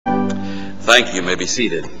Thank you. You may be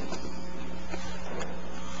seated.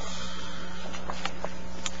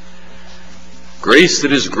 Grace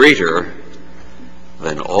that is greater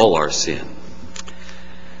than all our sin.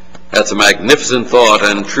 That's a magnificent thought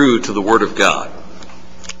and true to the Word of God.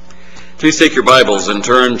 Please take your Bibles and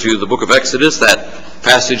turn to the book of Exodus, that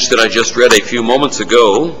passage that I just read a few moments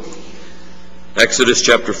ago. Exodus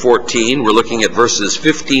chapter 14, we're looking at verses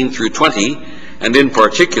 15 through 20, and in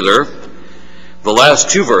particular, the last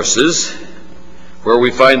two verses, where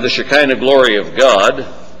we find the Shekinah glory of God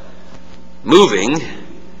moving,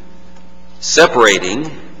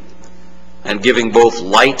 separating, and giving both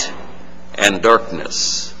light and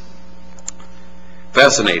darkness.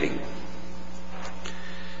 Fascinating.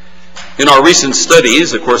 In our recent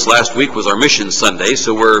studies, of course last week was our Mission Sunday,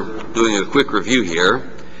 so we're doing a quick review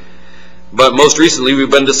here. But most recently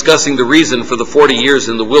we've been discussing the reason for the 40 years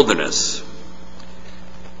in the wilderness.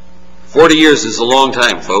 40 years is a long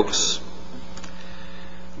time, folks.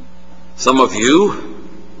 Some of you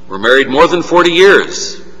were married more than 40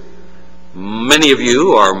 years. Many of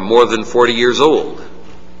you are more than 40 years old.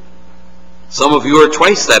 Some of you are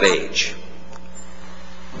twice that age.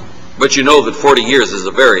 But you know that 40 years is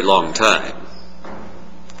a very long time.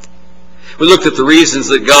 We looked at the reasons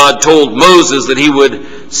that God told Moses that he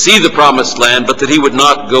would see the promised land, but that he would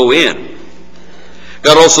not go in.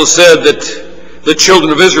 God also said that the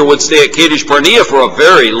children of Israel would stay at Kadesh Barnea for a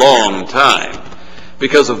very long time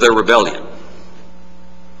because of their rebellion.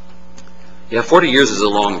 Yeah, 40 years is a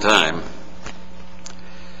long time.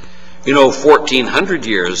 You know, 1400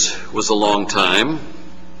 years was a long time.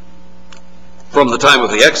 From the time of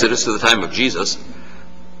the Exodus to the time of Jesus.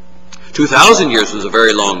 2,000 years was a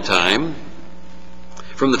very long time.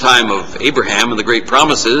 From the time of Abraham and the great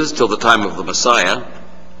promises till the time of the Messiah.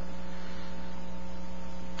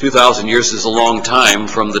 2,000 years is a long time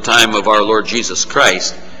from the time of our Lord Jesus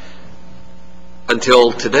Christ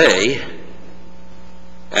until today,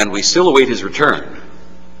 and we still await his return.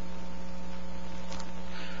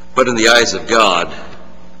 But in the eyes of God,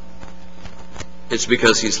 it's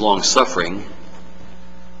because he's long-suffering,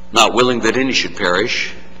 not willing that any should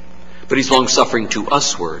perish, but he's long-suffering to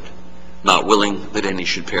usward, not willing that any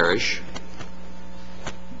should perish.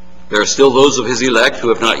 There are still those of his elect who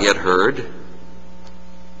have not yet heard,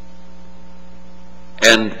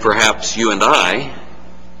 and perhaps you and I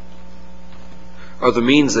are the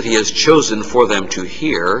means that he has chosen for them to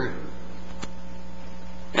hear,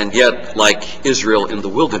 and yet, like Israel in the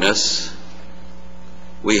wilderness,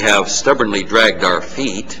 we have stubbornly dragged our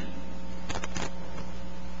feet.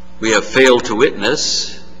 We have failed to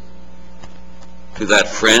witness to that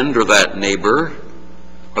friend or that neighbor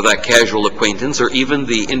or that casual acquaintance or even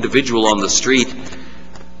the individual on the street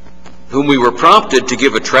whom we were prompted to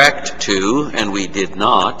give a tract to, and we did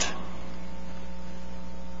not.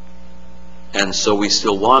 And so we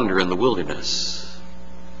still wander in the wilderness.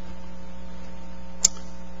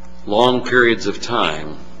 Long periods of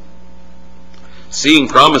time, seeing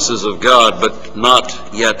promises of God, but not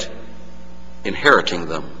yet inheriting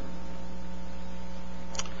them.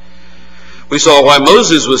 We saw why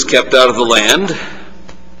Moses was kept out of the land.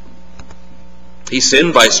 He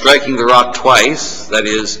sinned by striking the rock twice, that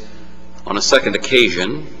is, on a second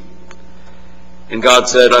occasion. And God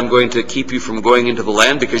said, I'm going to keep you from going into the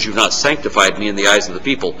land because you've not sanctified me in the eyes of the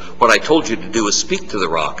people. What I told you to do is speak to the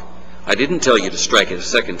rock. I didn't tell you to strike it a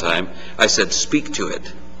second time. I said, speak to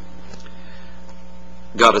it.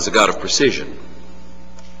 God is a God of precision.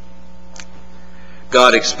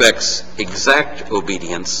 God expects exact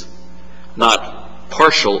obedience, not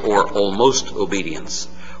partial or almost obedience,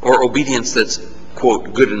 or obedience that's,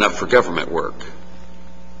 quote, good enough for government work.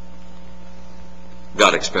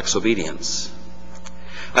 God expects obedience.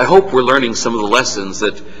 I hope we're learning some of the lessons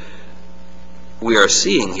that we are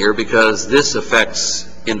seeing here, because this affects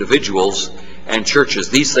individuals and churches.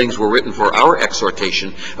 These things were written for our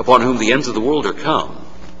exhortation, upon whom the ends of the world are come.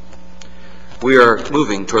 We are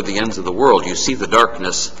moving toward the ends of the world. You see the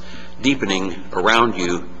darkness deepening around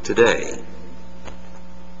you today.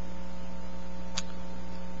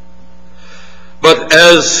 But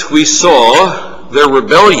as we saw, their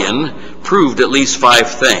rebellion proved at least 5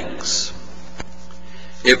 things.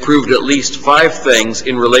 It proved at least 5 things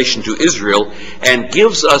in relation to Israel, and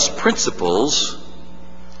gives us principles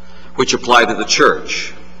which apply to the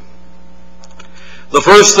church. The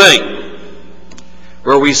first thing,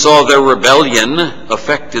 where we saw their rebellion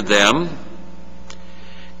affected them,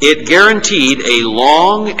 it guaranteed a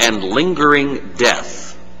long and lingering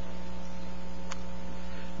death.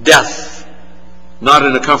 Death, not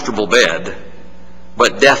in a comfortable bed,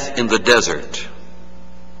 but death in the desert.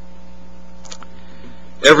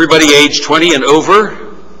 Everybody age 20 and over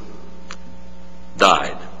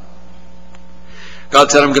died. God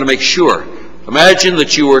said, I'm going to make sure. Imagine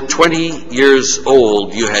that you were 20 years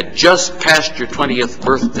old. You had just passed your 20th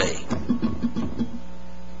birthday.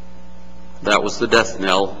 That was the death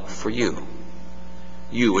knell for you.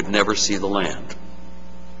 You would never see the land.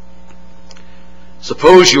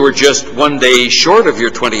 Suppose you were just one day short of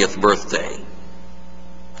your 20th birthday.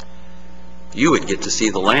 You would get to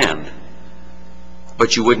see the land,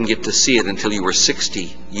 but you wouldn't get to see it until you were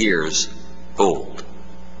 60 years old.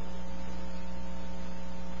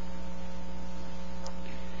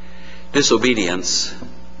 Disobedience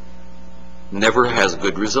never has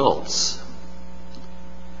good results.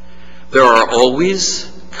 There are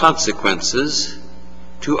always consequences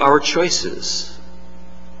to our choices,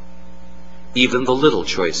 even the little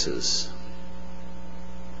choices.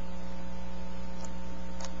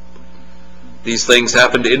 These things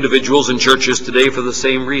happen to individuals and churches today for the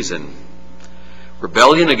same reason.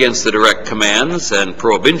 Rebellion against the direct commands and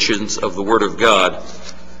prohibitions of the Word of God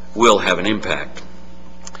will have an impact.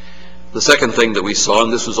 The second thing that we saw,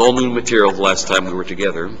 and this was all new material the last time we were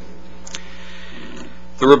together,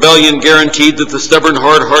 the rebellion guaranteed that the stubborn,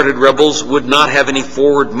 hard-hearted rebels would not have any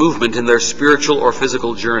forward movement in their spiritual or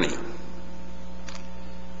physical journey.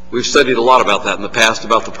 We've studied a lot about that in the past,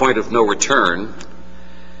 about the point of no return.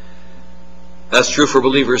 That's true for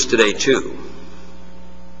believers today too.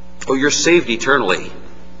 Oh, you're saved eternally,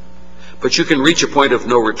 but you can reach a point of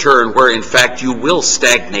no return where in fact you will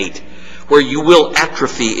stagnate, where you will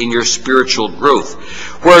atrophy in your spiritual growth,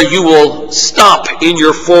 where you will stop in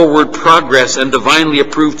your forward progress and divinely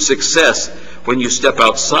approved success when you step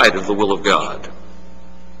outside of the will of God.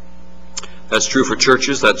 That's true for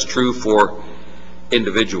churches, that's true for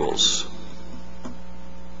individuals.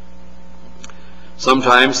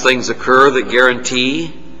 Sometimes things occur that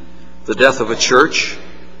guarantee the death of a church,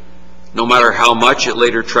 no matter how much it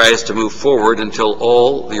later tries to move forward, until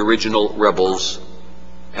all the original rebels,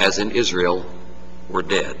 as in Israel, were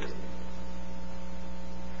dead.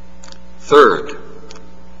 Third,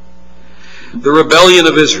 the rebellion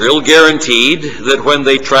of Israel guaranteed that when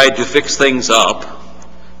they tried to fix things up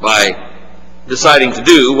by deciding to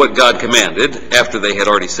do what God commanded after they had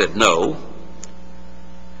already said no,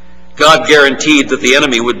 God guaranteed that the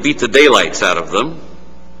enemy would beat the daylights out of them.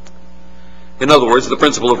 In other words, the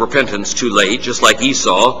principle of repentance too late, just like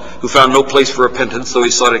Esau, who found no place for repentance, though he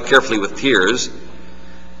sought it carefully with tears.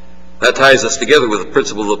 That ties us together with the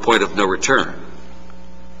principle of the point of no return.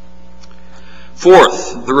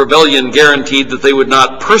 Fourth, the rebellion guaranteed that they would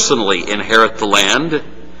not personally inherit the land,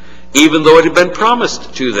 even though it had been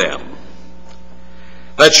promised to them.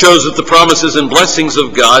 That shows that the promises and blessings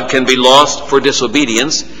of God can be lost for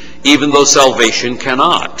disobedience, even though salvation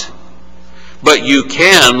cannot. But you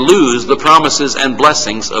can lose the promises and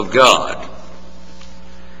blessings of God.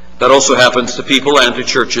 That also happens to people and to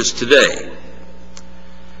churches today.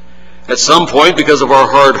 At some point, because of our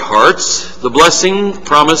hard hearts, the blessing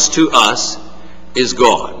promised to us is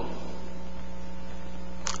gone.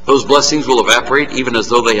 Those blessings will evaporate even as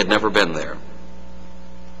though they had never been there.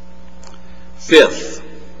 Fifth,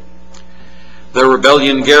 their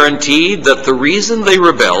rebellion guaranteed that the reason they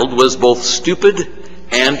rebelled was both stupid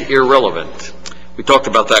and irrelevant. We talked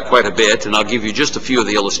about that quite a bit, and I'll give you just a few of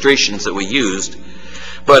the illustrations that we used.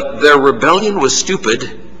 But their rebellion was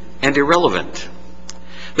stupid and irrelevant.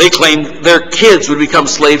 They claimed their kids would become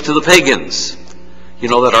slaves to the pagans. You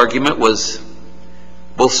know, that argument was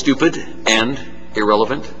both stupid and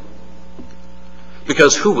irrelevant.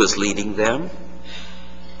 Because who was leading them?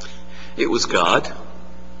 It was God.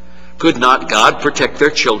 Could not God protect their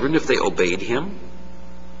children if they obeyed him?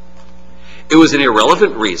 It was an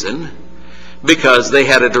irrelevant reason because they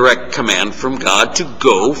had a direct command from God to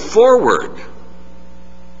go forward.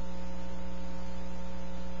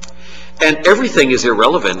 And everything is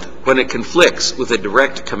irrelevant when it conflicts with a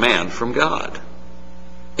direct command from God.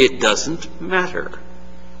 It doesn't matter.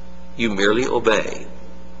 You merely obey.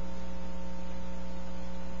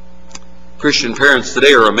 Christian parents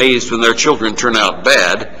today are amazed when their children turn out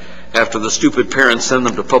bad after the stupid parents send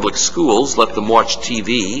them to public schools, let them watch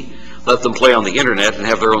TV, let them play on the internet and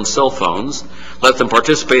have their own cell phones, let them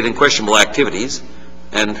participate in questionable activities,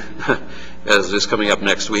 and, as is coming up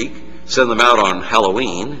next week, send them out on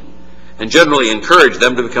Halloween, and generally encourage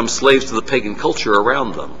them to become slaves to the pagan culture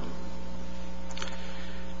around them.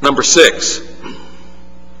 Number 6.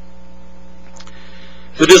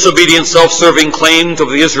 The disobedient, self-serving claims of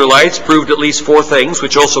the Israelites proved at least 4 things,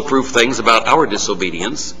 which also prove things about our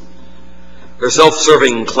disobedience. Their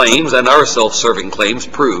self-serving claims and our self-serving claims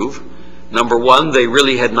prove, number 1, they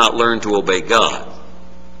really had not learned to obey God.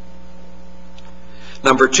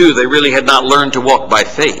 Number 2, they really had not learned to walk by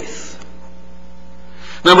faith.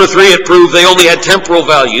 Number 3, it proved they only had temporal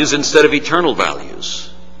values instead of eternal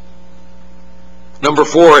values. Number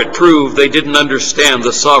 4, it proved they didn't understand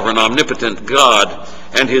the sovereign, omnipotent God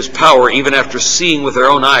and his power even after seeing with their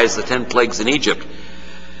own eyes the 10 plagues in Egypt.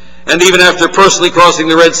 And even after personally crossing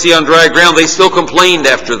the Red Sea on dry ground, they still complained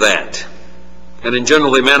after that. And in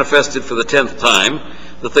general, they manifested for the 10th time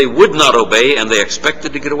that they would not obey, and they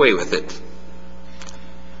expected to get away with it.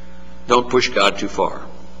 Don't push God too far.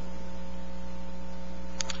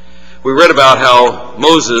 We read about how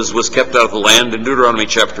Moses was kept out of the land in Deuteronomy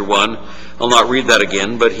chapter 1. I'll not read that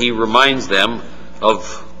again, but he reminds them of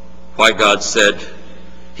why God said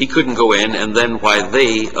he couldn't go in, and then why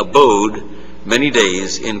they abode many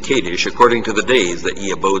days in Kadesh, according to the days that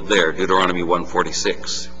ye abode there, Deuteronomy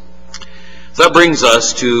 1:46. So that brings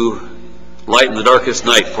us to Light in the Darkest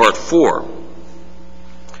Night, Part 4.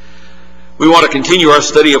 We want to continue our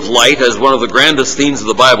study of light as one of the grandest themes of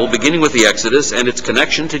the Bible, beginning with the Exodus and its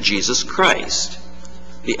connection to Jesus Christ.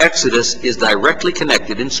 The Exodus is directly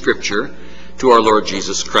connected in Scripture to our Lord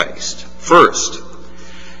Jesus Christ. First,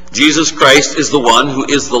 Jesus Christ is the one who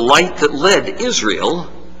is the light that led Israel,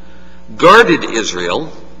 guarded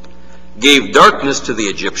Israel, gave darkness to the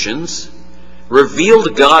Egyptians,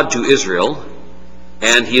 revealed God to Israel,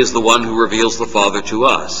 and he is the one who reveals the Father to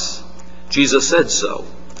us. Jesus said so.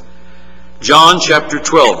 John chapter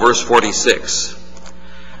 12, verse 46.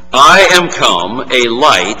 I am come a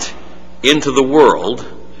light into the world,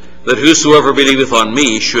 that whosoever believeth on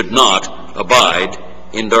me should not abide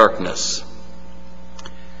in darkness.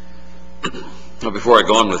 Now, before I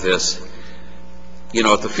go on with this,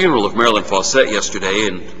 at the funeral of Marilyn Fawcett yesterday,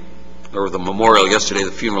 or the memorial yesterday,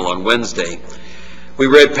 the funeral on Wednesday, we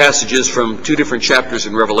read passages from 2 different chapters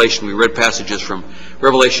in Revelation. We read passages from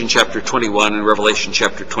Revelation chapter 21 and Revelation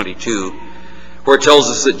chapter 22, where it tells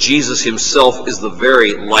us that Jesus himself is the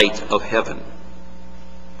very light of heaven.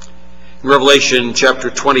 In Revelation chapter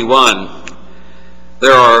 21,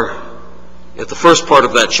 there are, at the first part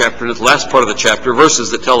of that chapter and at the last part of the chapter,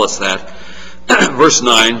 verses that tell us that. Verse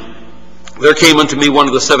 9, there came unto me one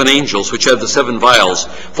of the 7 angels, which had the 7 vials,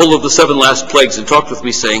 full of the 7 last plagues, and talked with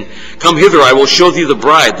me, saying, Come hither, I will show thee the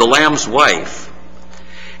bride, the Lamb's wife.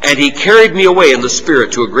 And he carried me away in the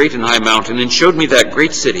Spirit to a great and high mountain, and showed me that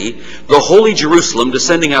great city, the holy Jerusalem,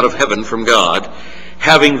 descending out of heaven from God,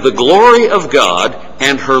 having the glory of God,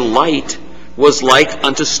 and her light was like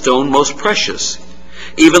unto stone most precious,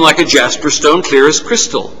 even like a jasper stone, clear as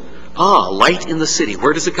crystal. Light in the city.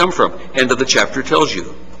 Where does it come from? End of the chapter tells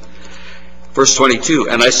you. Verse 22,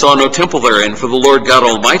 And I saw no temple therein, for the Lord God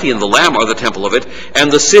Almighty and the Lamb are the temple of it.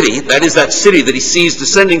 And the city, that is that city that he sees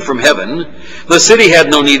descending from heaven, the city had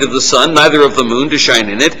no need of the sun, neither of the moon to shine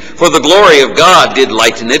in it, for the glory of God did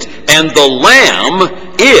lighten it, and the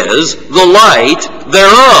Lamb is the light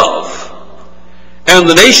thereof. And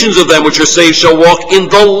the nations of them which are saved shall walk in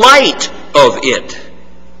the light of it.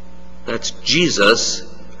 That's Jesus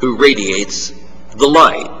who radiates the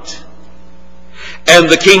light. And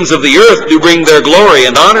the kings of the earth do bring their glory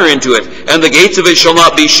and honor into it, and the gates of it shall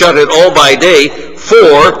not be shut at all by day,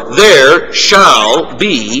 for there shall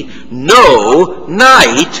be no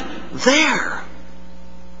night there.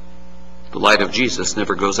 The light of Jesus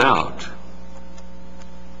never goes out.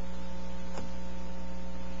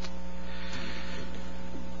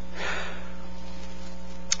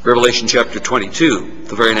 Revelation chapter 22,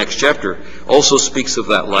 the very next chapter, also speaks of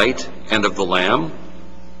that light and of the Lamb.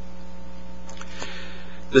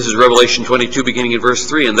 This is Revelation 22, beginning in verse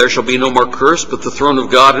 3. And there shall be no more curse, but the throne of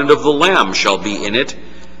God and of the Lamb shall be in it,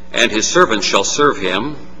 and his servants shall serve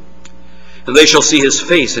him. And they shall see his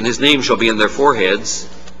face, and his name shall be in their foreheads.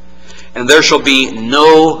 And there shall be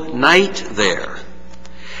no night there.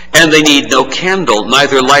 And they need no candle,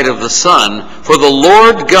 neither light of the sun, for the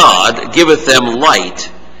Lord God giveth them light,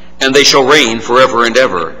 and they shall reign forever and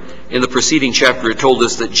ever. In the preceding chapter it told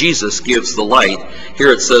us that Jesus gives the light.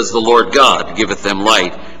 Here it says the Lord God giveth them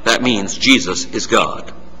light. That means Jesus is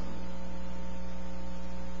God.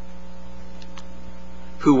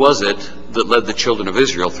 Who was it that led the children of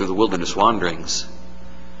Israel through the wilderness wanderings?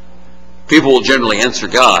 People will generally answer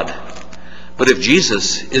God. But if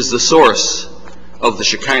Jesus is the source of the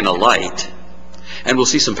Shekinah light, and we'll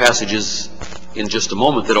see some passages in just a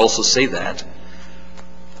moment that also say that,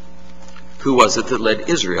 who was it that led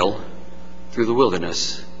Israel through the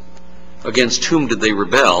wilderness? Against whom did they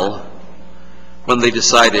rebel when they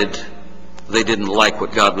decided they didn't like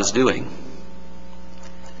what God was doing?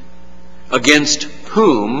 Against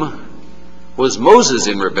whom was Moses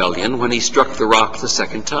in rebellion when he struck the rock the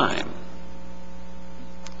second time?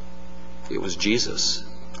 It was Jesus,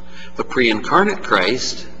 the pre-incarnate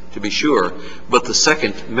Christ, to be sure, but the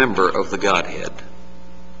second member of the Godhead.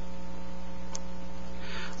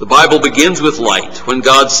 The Bible begins with light, when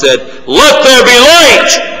God said, "Let there be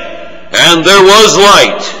light!" And there was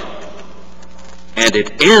light. And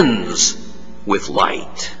it ends with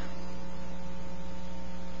light.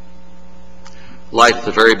 Light at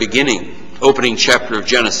the very beginning, opening chapter of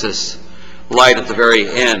Genesis. Light at the very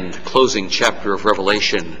end, closing chapter of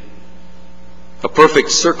Revelation. A perfect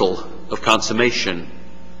circle of consummation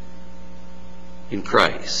in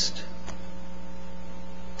Christ.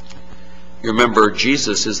 You remember,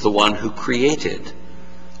 Jesus is the one who created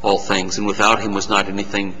all things, and without him was not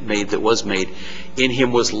anything made that was made. In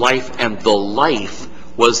him was life, and the life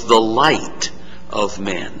was the light of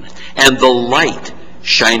men. And the light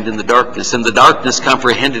shined in the darkness, and the darkness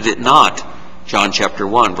comprehended it not. John chapter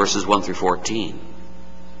 1, verses 1 through 14.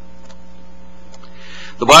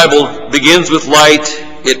 The Bible begins with light,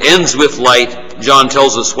 it ends with light. John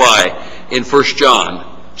tells us why in 1 John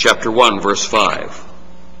chapter 1, verse 5.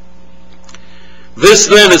 This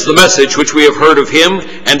then is the message which we have heard of him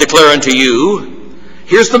and declare unto you.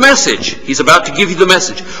 Here's the message. He's about to give you the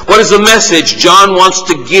message. What is the message John wants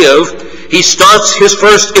to give? He starts his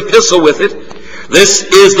first epistle with it. This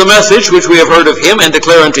is the message which we have heard of him and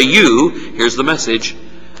declare unto you. Here's the message.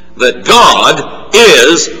 That God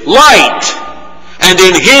is light, and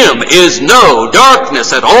in him is no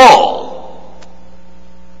darkness at all.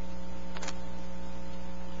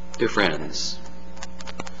 Dear friends,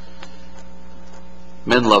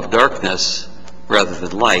 men love darkness rather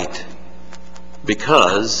than light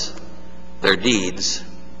because their deeds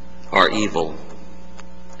are evil.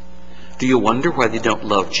 Do you wonder why they don't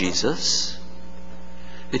love Jesus?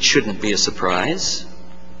 It shouldn't be a surprise.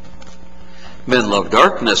 Men love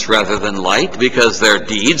darkness rather than light because their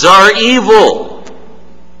deeds are evil.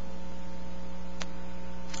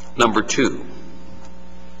 Number 2.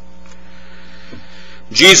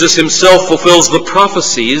 Jesus himself fulfills the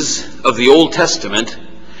prophecies of the Old Testament,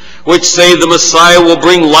 which say the Messiah will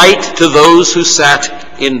bring light to those who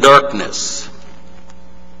sat in darkness.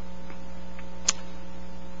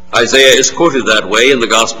 Isaiah is quoted that way in the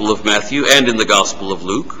Gospel of Matthew and in the Gospel of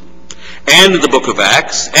Luke and in the book of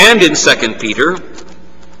Acts and in 2 Peter.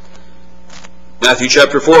 Matthew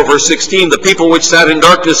chapter 4, verse 16, the people which sat in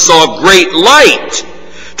darkness saw great light.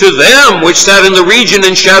 To them which sat in the region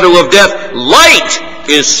and shadow of death, light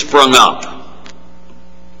is sprung up.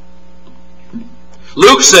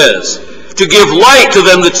 Luke says, to give light to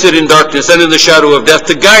them that sit in darkness and in the shadow of death,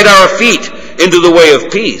 to guide our feet into the way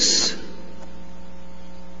of peace.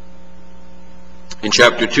 In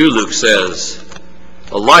chapter 2, Luke says,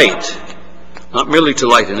 a light, not merely to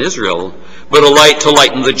lighten Israel, but a light to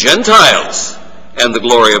lighten the Gentiles and the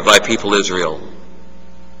glory of thy people Israel.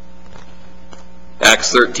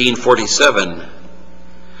 Acts 13:47.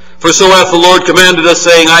 For so hath the Lord commanded us,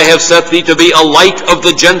 saying, I have set thee to be a light of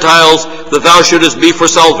the Gentiles, that thou shouldest be for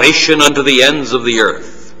salvation unto the ends of the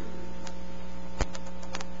earth.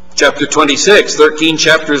 Chapter 26, 13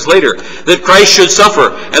 chapters later, that Christ should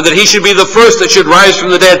suffer, and that he should be the first that should rise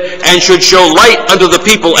from the dead, and should show light unto the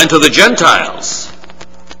people and to the Gentiles.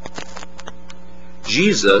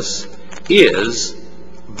 Jesus is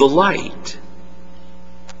the light.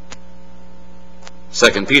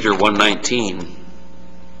 2 Peter 1:19.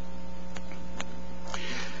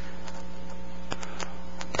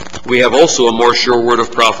 We have also a more sure word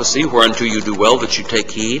of prophecy, whereunto you do well that you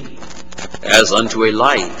take heed, as unto a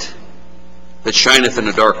light that shineth in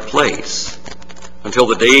a dark place, until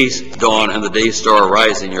the days dawn and the day star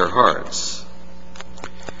arise in your hearts.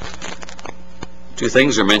 2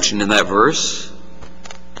 things are mentioned in that verse.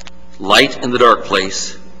 Light in the dark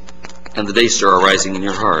place, and the day star arising in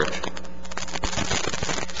your heart.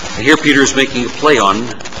 And here Peter is making a play on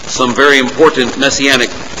some very important messianic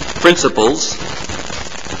principles.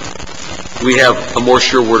 We have a more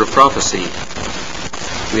sure word of prophecy.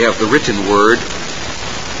 We have the written word,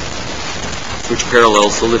 which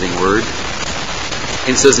parallels the living word.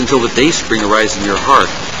 And it says, until the dayspring arise in your heart.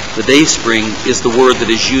 The dayspring is the word that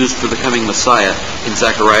is used for the coming Messiah in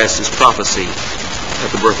Zacharias' prophecy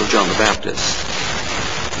at the birth of John the Baptist.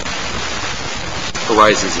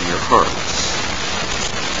 Arises in your hearts.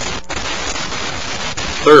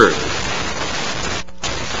 Third,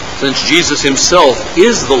 since Jesus himself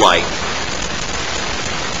is the light,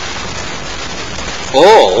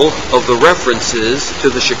 all of the references to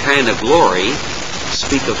the Shekinah glory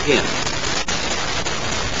speak of him.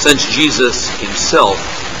 Since Jesus himself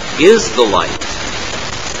is the light,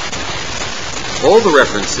 all the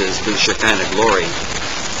references to the Shekinah glory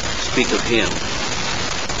speak of him.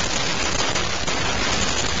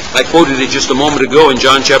 I quoted it just a moment ago in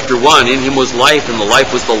John chapter 1. In him was life, and the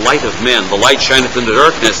life was the light of men. The light shineth in the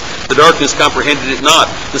darkness, The darkness comprehended it not.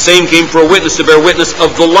 The same came for a witness to bear witness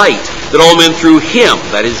of the light, that all men through him,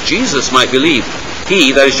 that is Jesus, might believe.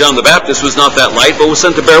 He, that is John the Baptist, was not that light, but was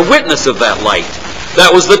sent to bear witness of that light.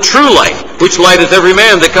 That was the true light, which lighteth every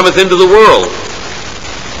man that cometh into the world.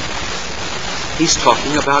 He's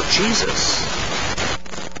talking about Jesus.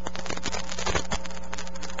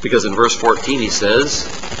 Because in verse 14 he says,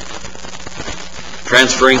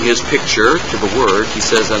 transferring his picture to the Word, he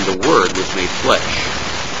says, and the Word was made flesh,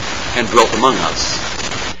 and dwelt among us.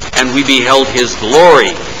 And we beheld his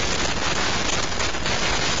glory.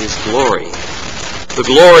 His glory. The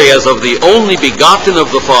glory as of the only begotten of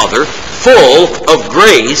the Father, full of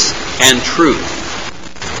grace and truth.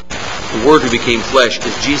 The Word who became flesh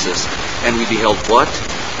is Jesus. And we beheld what?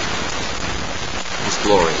 His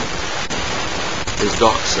glory. His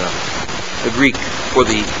doxa. The Greek for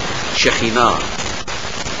the Shekinah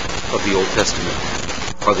of the Old Testament,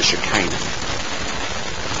 or the Shekinah.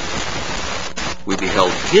 We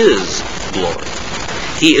beheld his glory.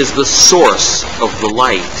 He is the source of the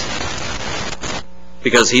light.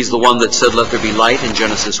 Because he's the one that said, let there be light in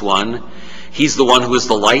Genesis 1. He's the one who is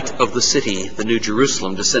the light of the city, the New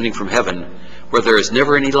Jerusalem, descending from heaven, where there is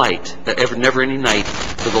never any light, never any night,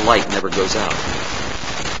 for the light never goes out.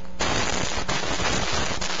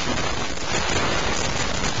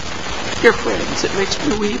 Dear friends, it makes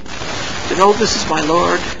me weep to know this is my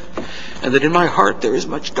Lord, and that in my heart there is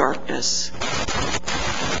much darkness.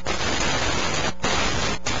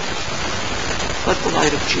 Let the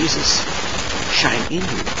light of Jesus shine in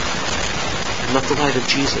you, and let the light of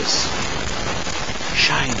Jesus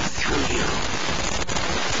shine through you.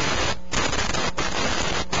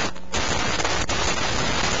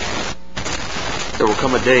 There will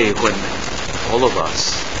come a day when all of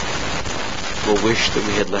us will wish that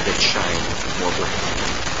we had let it shine more brightly.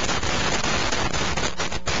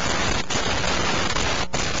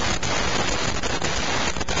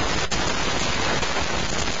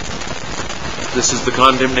 This is the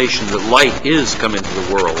condemnation, that light is come into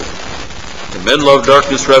the world. And men love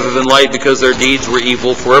darkness rather than light, because their deeds were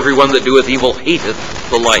evil. For everyone that doeth evil hateth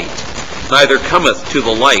the light, neither cometh to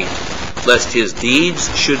the light, lest his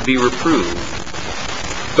deeds should be reproved.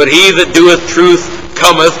 But he that doeth truth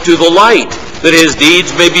cometh to the light, that his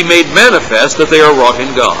deeds may be made manifest, that they are wrought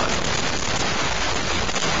in God.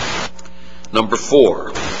 Number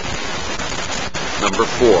 4.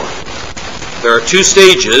 There are 2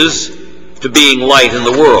 stages to being light in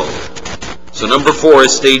the world. So number 4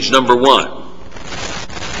 is stage number 1.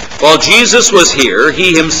 While Jesus was here,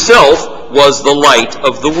 he himself was the light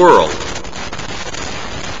of the world.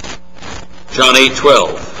 John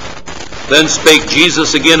 8:12. Then spake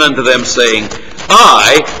Jesus again unto them, saying,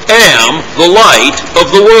 I am the light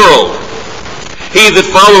of the world. He that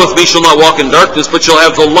followeth me shall not walk in darkness, but shall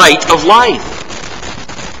have the light of life.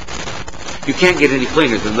 You can't get any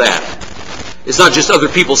plainer than that. It's not just other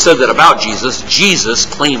people said that about Jesus. Jesus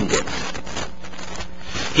claimed it.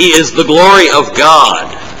 He is the glory of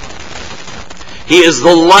God. He is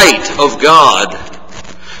the light of God.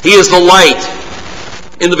 He is the light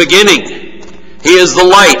in the beginning. He is the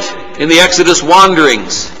light in the Exodus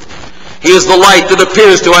wanderings. He is the light that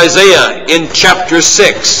appears to Isaiah in chapter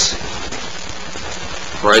 6.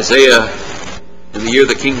 For Isaiah, in the year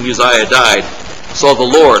that King Uzziah died, saw the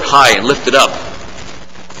Lord high and lifted up,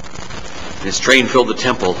 and his train filled the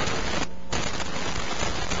temple.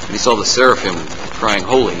 And he saw the seraphim crying,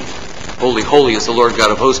 Holy, holy, holy is the Lord God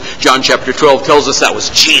of hosts. John chapter 12 tells us that was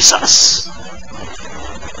Jesus.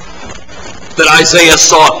 That Isaiah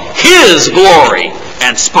saw his glory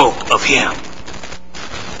and spoke of him.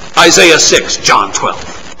 Isaiah 6, John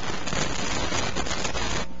 12.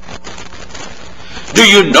 Do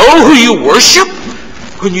you know who you worship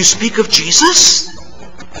when you speak of Jesus?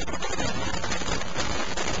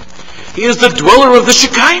 He is the dweller of the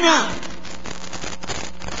Shekinah.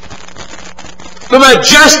 The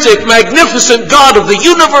majestic, magnificent God of the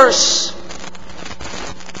universe.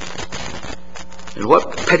 And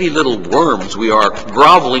what petty little worms we are,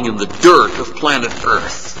 groveling in the dirt of planet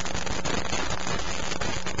Earth.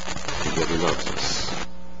 And yet he loves us.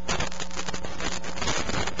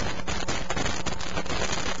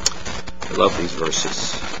 I love these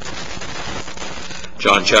verses.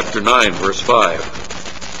 John chapter 9, verse 5.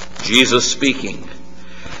 Jesus speaking,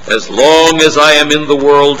 as long as I am in the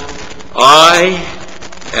world, I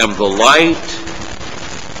am the light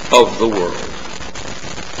of the world.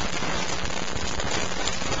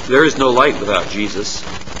 There is no light without Jesus.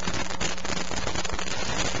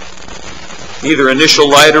 Neither initial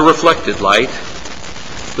light or reflected light.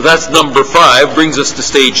 But that's number 5, brings us to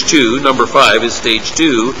stage 2. Number 5 is stage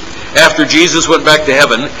 2. after Jesus went back to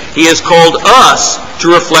heaven, he has called us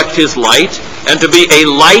to reflect his light and to be a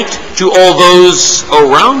light to all those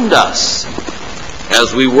around us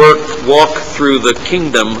as we walk through the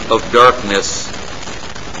kingdom of darkness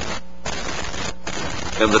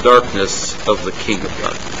and the darkness of the king of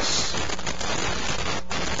darkness.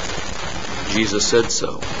 Jesus said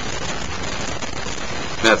so.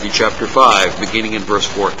 Matthew chapter 5, beginning in verse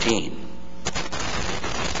 14.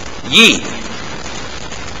 Ye,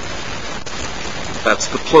 that's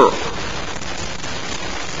the plural,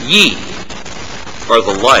 ye are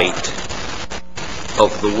the light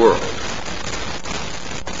of the world.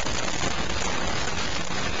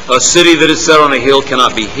 A city that is set on a hill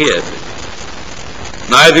cannot be hid.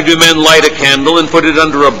 Neither do men light a candle and put it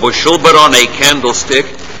under a bushel, but on a candlestick,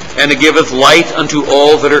 and it giveth light unto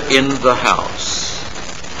all that are in the house.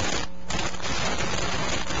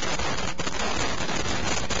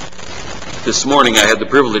 This morning I had the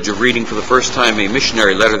privilege of reading for the first time a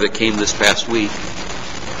missionary letter that came this past week.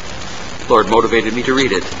 The Lord motivated me to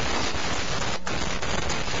read it.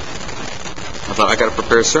 I thought, I got to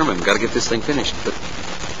prepare a sermon, got to get this thing finished. But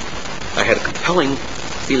I had a compelling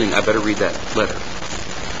feeling I better read that letter.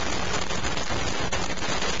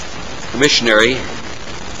 A missionary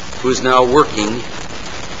who is now working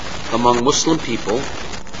among Muslim people,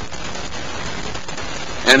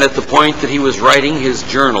 and at the point that he was writing his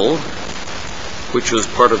journal, which was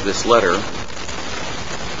part of this letter,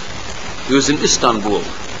 he was in Istanbul,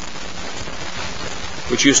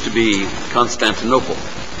 which used to be Constantinople.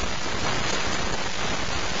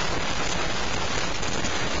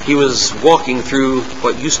 He was walking through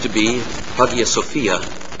what used to be Hagia Sophia,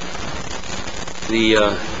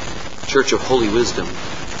 the Church of Holy Wisdom,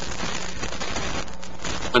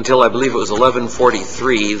 until I believe it was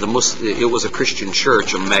 1143. It was a Christian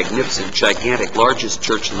church, a magnificent, gigantic, largest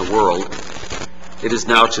church in the world. It is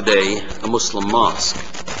now today a Muslim mosque,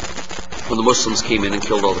 when the Muslims came in and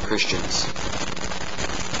killed all the Christians.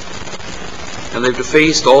 And they've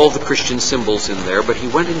defaced all the Christian symbols in there, but he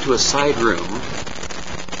went into a side room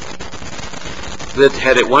that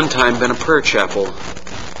had at one time been a prayer chapel.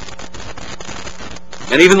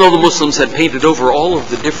 And even though the Muslims had painted over all of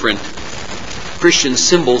the different Christian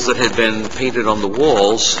symbols that had been painted on the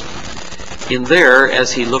walls, in there,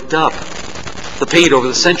 as he looked up, the paint over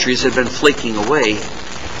the centuries had been flaking away,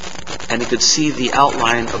 and he could see the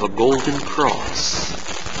outline of a golden cross.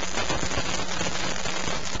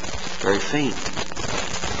 Very faint,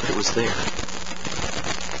 but it was there.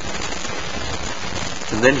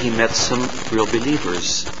 And then he met some real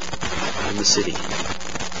believers in the city.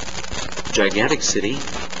 Gigantic city.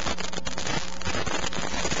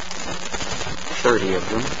 30 of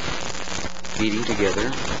them meeting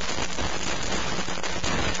together.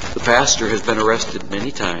 The pastor has been arrested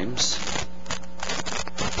many times,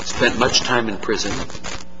 spent much time in prison.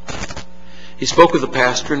 He spoke with the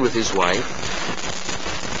pastor and with his wife.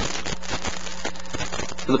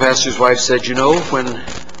 And the pastor's wife said, you know, when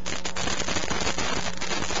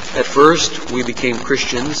at first we became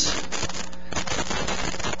Christians,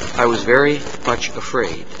 I was very much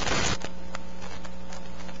afraid.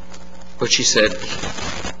 But she said,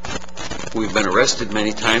 we've been arrested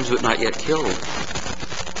many times, but not yet killed.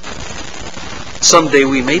 Someday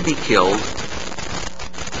we may be killed,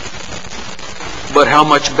 but how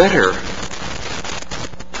much better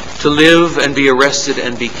to live and be arrested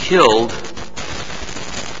and be killed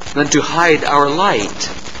than to hide our light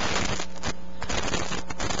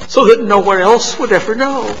so that no one else would ever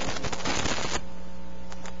know.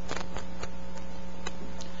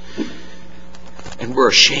 And we're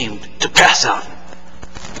ashamed to pass out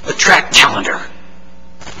a tract calendar.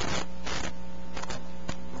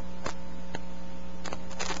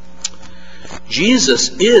 Jesus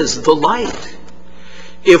is the light.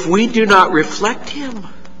 If we do not reflect him,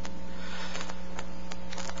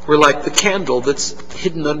 we're like the candle that's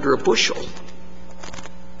hidden under a bushel.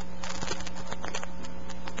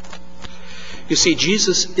 You see,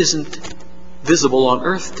 Jesus isn't visible on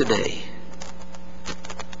earth today.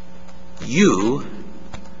 You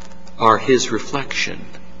are his reflection.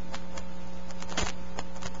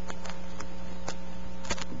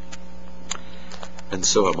 And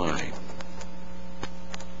so am I.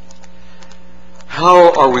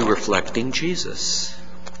 How are we reflecting Jesus?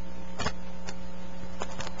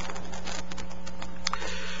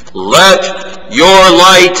 Let your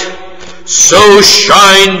light so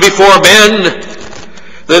shine before men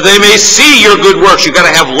that they may see your good works. You've got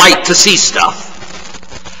to have light to see stuff.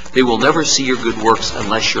 They will never see your good works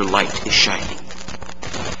unless your light is shining.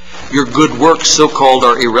 Your good works, so-called,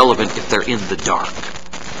 are irrelevant if they're in the dark.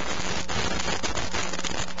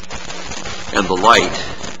 And the light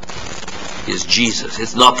is Jesus.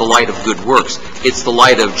 It's not the light of good works. It's the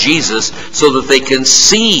light of Jesus so that they can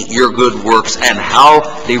see your good works and how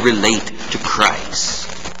they relate to Christ.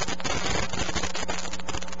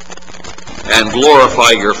 And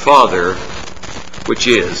glorify your Father, which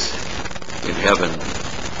is in heaven.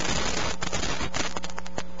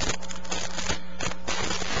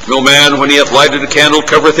 No man, when he hath lighted a candle,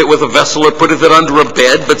 covereth it with a vessel, or putteth it under a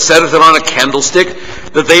bed, but setteth it on a candlestick,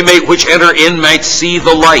 that they which enter in might see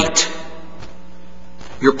the light.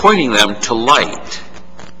 You're pointing them to light.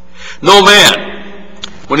 No man,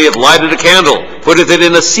 when he hath lighted a candle, putteth it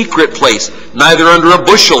in a secret place, neither under a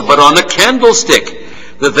bushel, but on a candlestick,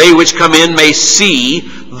 that they which come in may see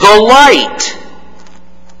the light.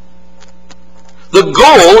 The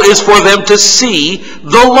goal is for them to see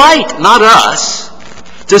the light, not us,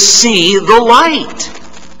 to see the light.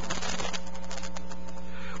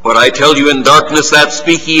 What I tell you in darkness, that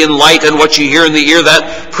speak ye in light, and what ye hear in the ear,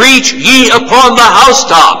 that preach ye upon the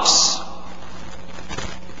housetops.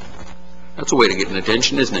 That's a way to get an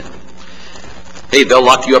attention, isn't it? Hey, they'll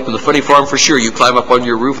lock you up in the funny farm for sure. You climb up on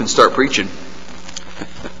your roof and start preaching.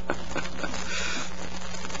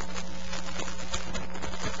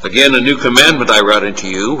 Again, a new commandment I write unto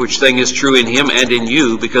you, which thing is true in him and in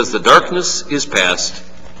you, because the darkness is past,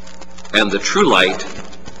 and the true light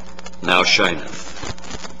now shineth.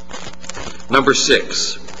 Number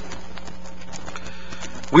 6.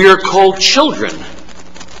 We are called children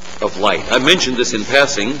of light. I mentioned this in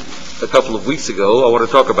passing a couple of weeks ago. I want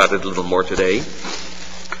to talk about it a little more today.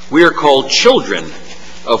 We are called children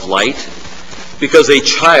of light because a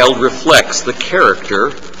child reflects the character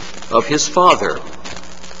of his father.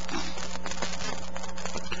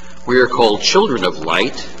 We are called children of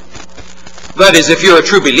light. That is, if you're a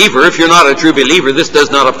true believer. If you're not a true believer, this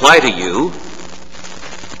does not apply to you.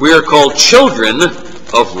 We are called children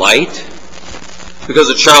of light because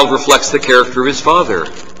a child reflects the character of his father.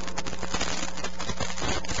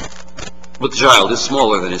 But the child is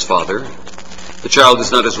smaller than his father. The child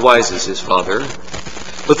is not as wise as his father.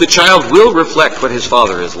 But the child will reflect what his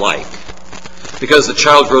father is like, because the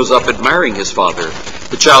child grows up admiring his father.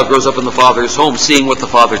 The child grows up in the father's home, seeing what the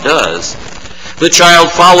father does. The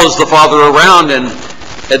child follows the father around and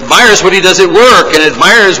admires what he does at work, and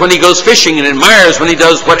admires when he goes fishing, and admires when he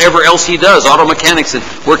does whatever else he does, auto mechanics and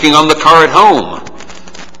working on the car at home.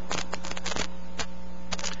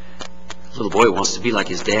 The little boy wants to be like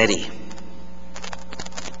his daddy.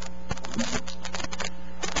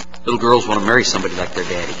 Little girls want to marry somebody like their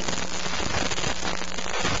daddy.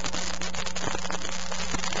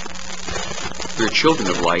 We're children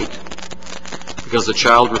of light because the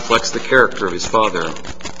child reflects the character of his father.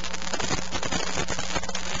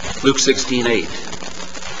 Luke 16:8.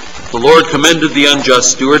 The Lord commended the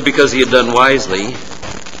unjust steward because he had done wisely.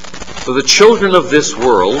 For the children of this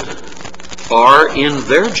world are in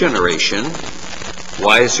their generation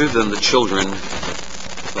wiser than the children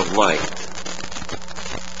of light.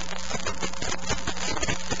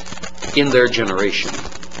 In their generation.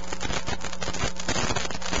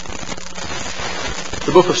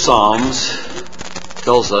 The book of Psalms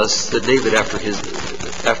tells us that David, after his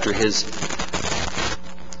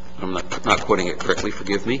I'm not quoting it correctly,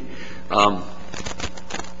 forgive me.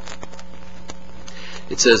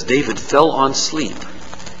 It says David fell on sleep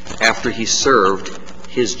after he served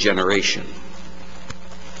his generation.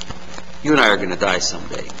 You and I are going to die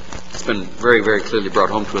someday. It's been very, very clearly brought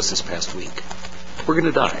home to us this past week. We're going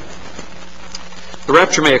to die. The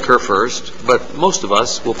rapture may occur first, but most of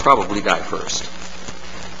us will probably die first.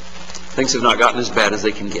 Things have not gotten as bad as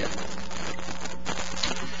they can get.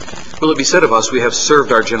 Will it be said of us, we have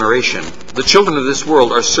served our generation? The children of this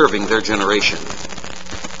world are serving their generation.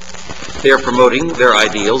 They are promoting their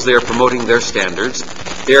ideals. They are promoting their standards.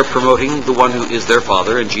 They are promoting the one who is their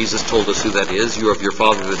father, and Jesus told us who that is. You are of your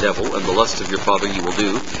father the devil, and the lust of your father you will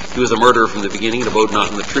do. He was a murderer from the beginning, and abode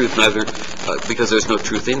not in the truth, neither because there is no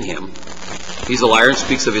truth in him. He's a liar and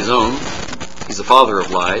speaks of his own. He's the father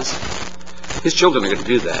of lies. His children are going to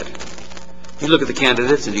do that. You look at the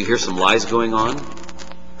candidates, and you hear some lies going on.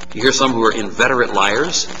 You hear some who are inveterate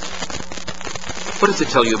liars. What does it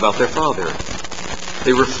tell you about their father?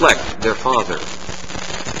 They reflect their father.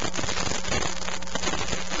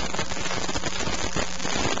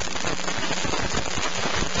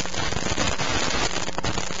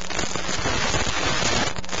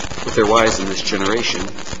 But they're wise in this generation.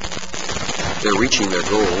 They're reaching their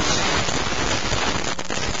goals.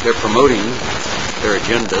 They're promoting their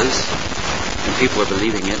agendas, and people are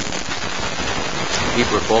believing it.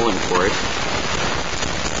 People are falling for it.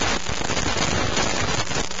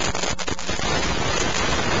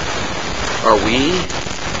 Are we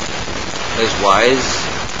as wise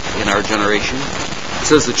in our generation. It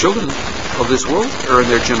says the children of this world are in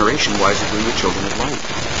their generation wiser than the children of light.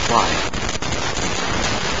 Why?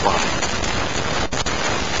 Why?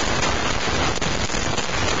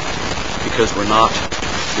 Because we're not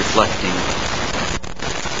reflecting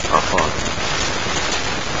our Father.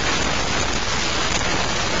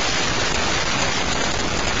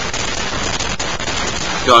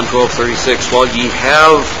 John 12:36, while ye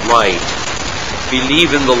have light,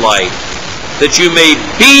 believe in the light, that you may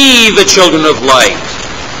be the children of light.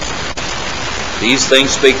 These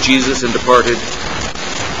things spake Jesus and departed.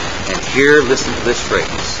 And here, listen to this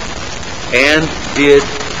phrase, and did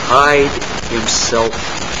hide himself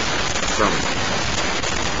from them.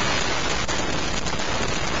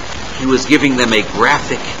 He was giving them a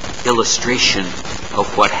graphic illustration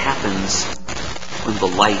of what happens when the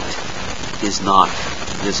light is not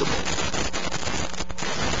visible.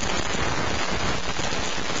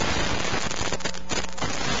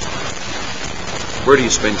 Where do you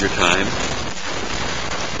spend your time?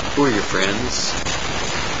 Who are your friends?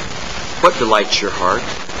 What delights your heart?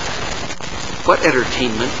 What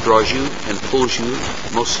entertainment draws you and pulls you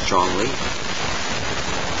most strongly?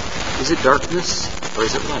 Is it darkness or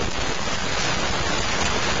is it light?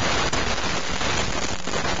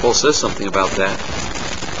 Paul says something about that.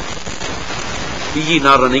 Be ye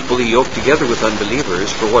not unequally yoked together with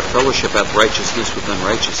unbelievers, for what fellowship hath righteousness with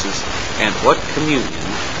unrighteousness, and what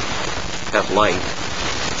communion hath light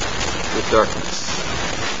with darkness?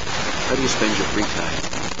 How do you spend your free time?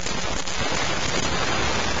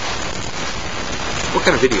 What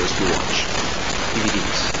kind of videos do you watch?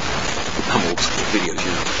 DVDs. I'm old school videos,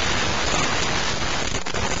 you know.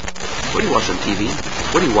 What do you watch on TV?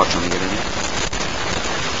 What do you watch on the internet?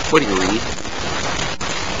 What do you read?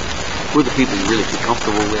 Who are the people you really feel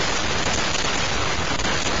comfortable with?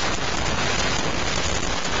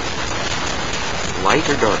 Light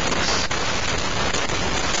or darkness?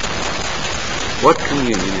 What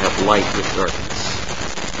communion hath light with darkness?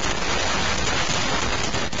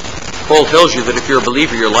 Paul tells you that if you're a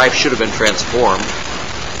believer, your life should have been transformed.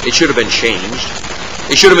 It should have been changed.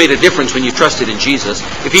 It should have made a difference when you trusted in Jesus.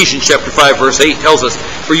 Ephesians chapter 5, verse 8 tells us,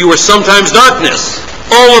 for you were sometimes darkness.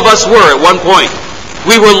 All of us were at one point.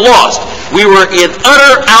 We were lost. We were in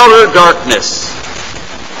utter, outer darkness.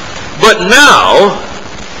 But now,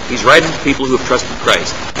 he's writing to people who have trusted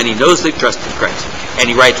Christ, and he knows they've trusted Christ. And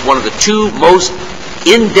he writes one of the two most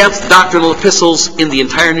in-depth doctrinal epistles in the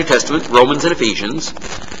entire New Testament, Romans and Ephesians.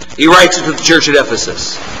 He writes it to the church at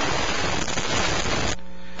Ephesus.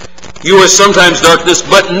 You are sometimes darkness,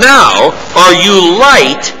 but now are you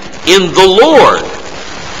light in the Lord.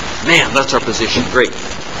 Man, that's our position. Great.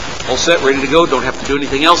 All set, ready to go, don't have to do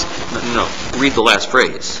anything else? No. Read the last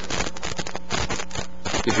phrase.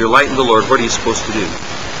 If you're light in the Lord, what are you supposed to do?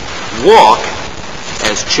 Walk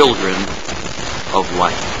as children of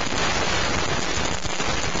light.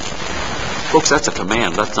 Folks, that's a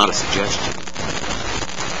command. That's not a suggestion.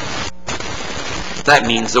 That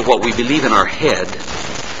means that what we believe in our head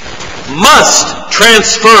must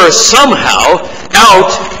transfer somehow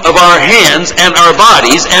out of our hands and our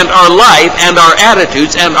bodies and our life and our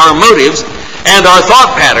attitudes and our motives and our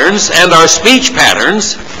thought patterns and our speech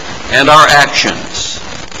patterns and our actions.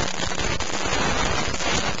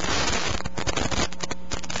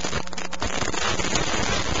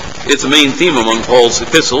 It's a main theme among Paul's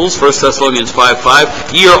epistles. 1 Thessalonians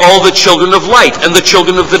 5:5, ye are all the children of light and the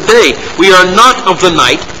children of the day. We are not of the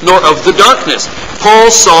night nor of the darkness.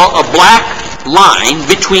 Paul saw a black line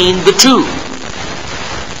between the two.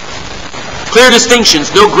 Clear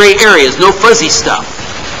distinctions, no gray areas, no fuzzy stuff.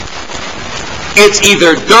 It's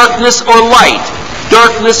either darkness or light,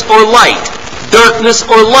 darkness or light, darkness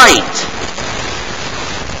or light.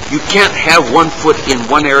 You can't have one foot in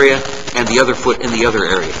one area and the other foot in the other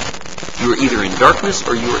area. You are either in darkness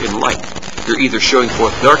or you are in light. You're either showing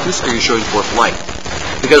forth darkness or you're showing forth light.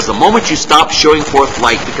 Because the moment you stop showing forth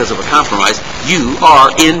light because of a compromise, you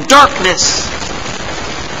are in darkness.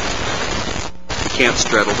 You can't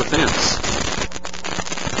straddle the fence.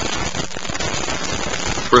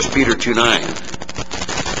 1 Peter 2:9.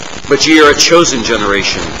 But ye are a chosen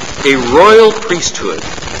generation, a royal priesthood,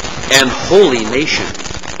 and holy nation.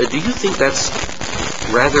 Do you think that's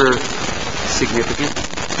rather significant?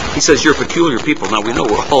 He says you're a peculiar people. Now we know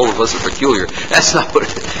all of us are peculiar. That's not what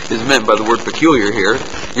is meant by the word peculiar here.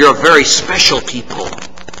 You're a very special people.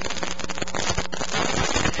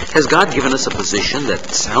 Has God given us a position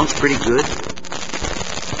that sounds pretty good?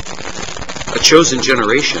 A chosen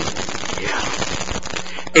generation. Yeah.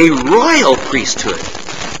 A royal priesthood.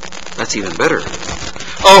 That's even better.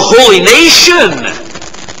 A holy nation.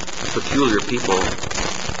 Peculiar people.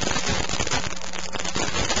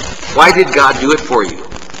 Why did God do it for you?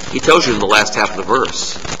 He tells you in the last half of the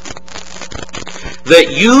verse.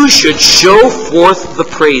 That you should show forth the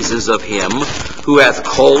praises of him who hath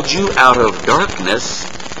called you out of darkness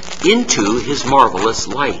into his marvelous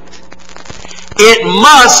light. It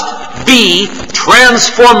must be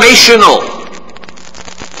transformational.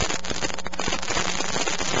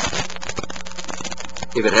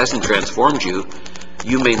 If it hasn't transformed you,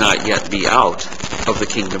 you may not yet be out of the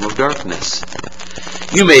kingdom of darkness.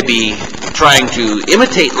 You may be trying to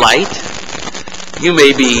imitate light. You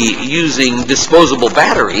may be using disposable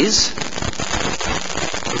batteries,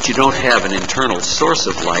 but you don't have an internal source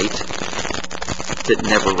of light that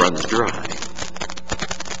never runs dry.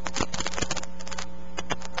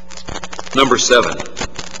 Number 7.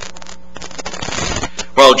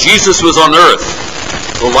 While Jesus was on earth,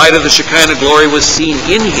 the light of the Shekinah glory was seen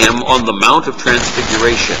in him on the Mount of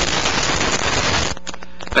Transfiguration.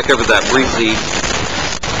 I covered that briefly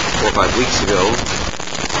 4 or 5 weeks ago.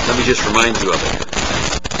 Let me just remind you of it.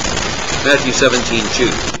 Matthew 17:2.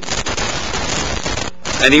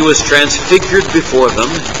 And he was transfigured before them,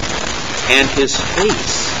 and his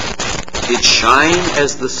face did shine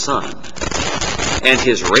as the sun, and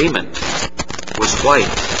his raiment was white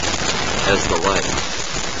as the light.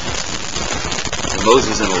 And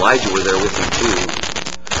Moses and Elijah were there with him too.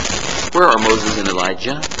 Where are Moses and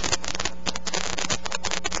Elijah?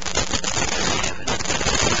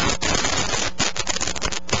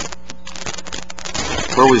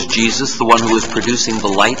 Where was Jesus, the one who was producing the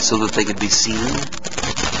light so that they could be seen?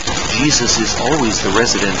 Jesus is always the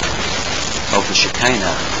resident of the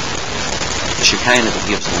Shekinah. The Shekinah that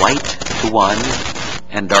gives light to one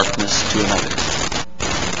and darkness to another.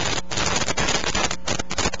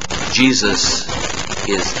 Jesus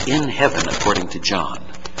is in heaven according to John,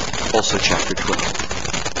 also chapter 12,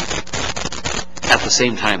 at the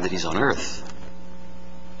same time that he's on earth.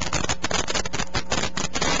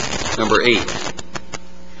 Number 8.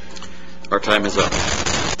 Our time is up.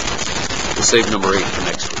 We'll save number 8 for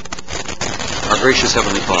next week. Our gracious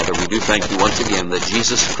Heavenly Father, we do thank you once again that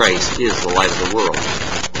Jesus Christ is the light of the world.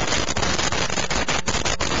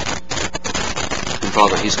 And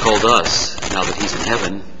Father, he's called us, now that he's in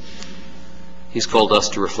heaven, he's called us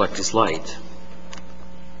to reflect his light.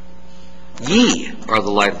 Ye are the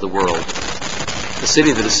light of the world. The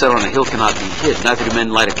city that is set on a hill cannot be hid. Neither do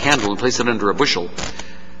men light a candle and place it under a bushel,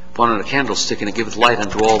 but on a candlestick, and it giveth light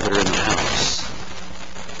unto all that are in the house.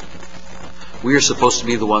 We are supposed to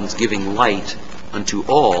be the ones giving light unto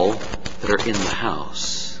all that are in the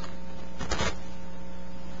house.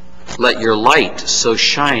 Let your light so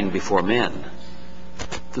shine before men,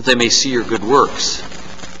 that they may see your good works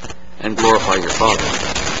and glorify your Father,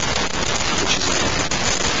 which is in heaven.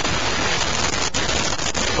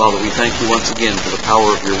 Father, we thank you once again for the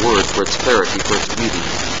power of your word, for its clarity, for its beauty,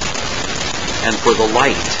 and for the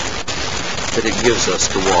light that it gives us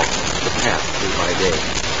to walk the path day by day.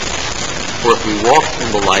 For if we walk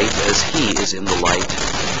in the light as he is in the light,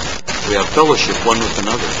 we have fellowship one with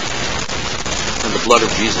another. And the blood of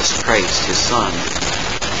Jesus Christ, his Son,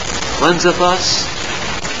 cleanseth us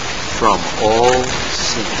from all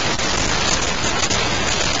sin.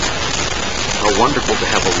 How wonderful to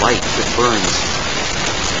have a light that burns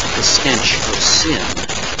the stench of sin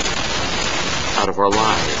out of our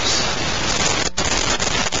lives.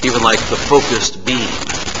 Even like the focused beam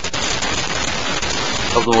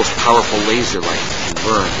of the most powerful laser light can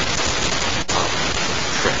burn up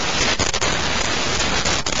trash.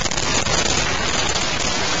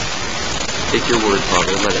 Take your word,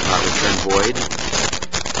 Father, let it not return void,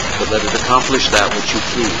 but let it accomplish that which you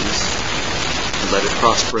please, and let it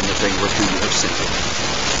prosper in the thing whereto you have sent it.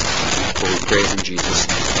 For we pray in Jesus'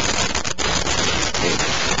 name.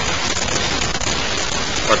 Amen.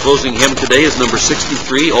 Our closing hymn today is number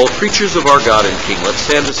 63, All Creatures of Our God and King. Let's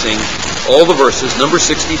stand to sing all the verses, number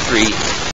 63.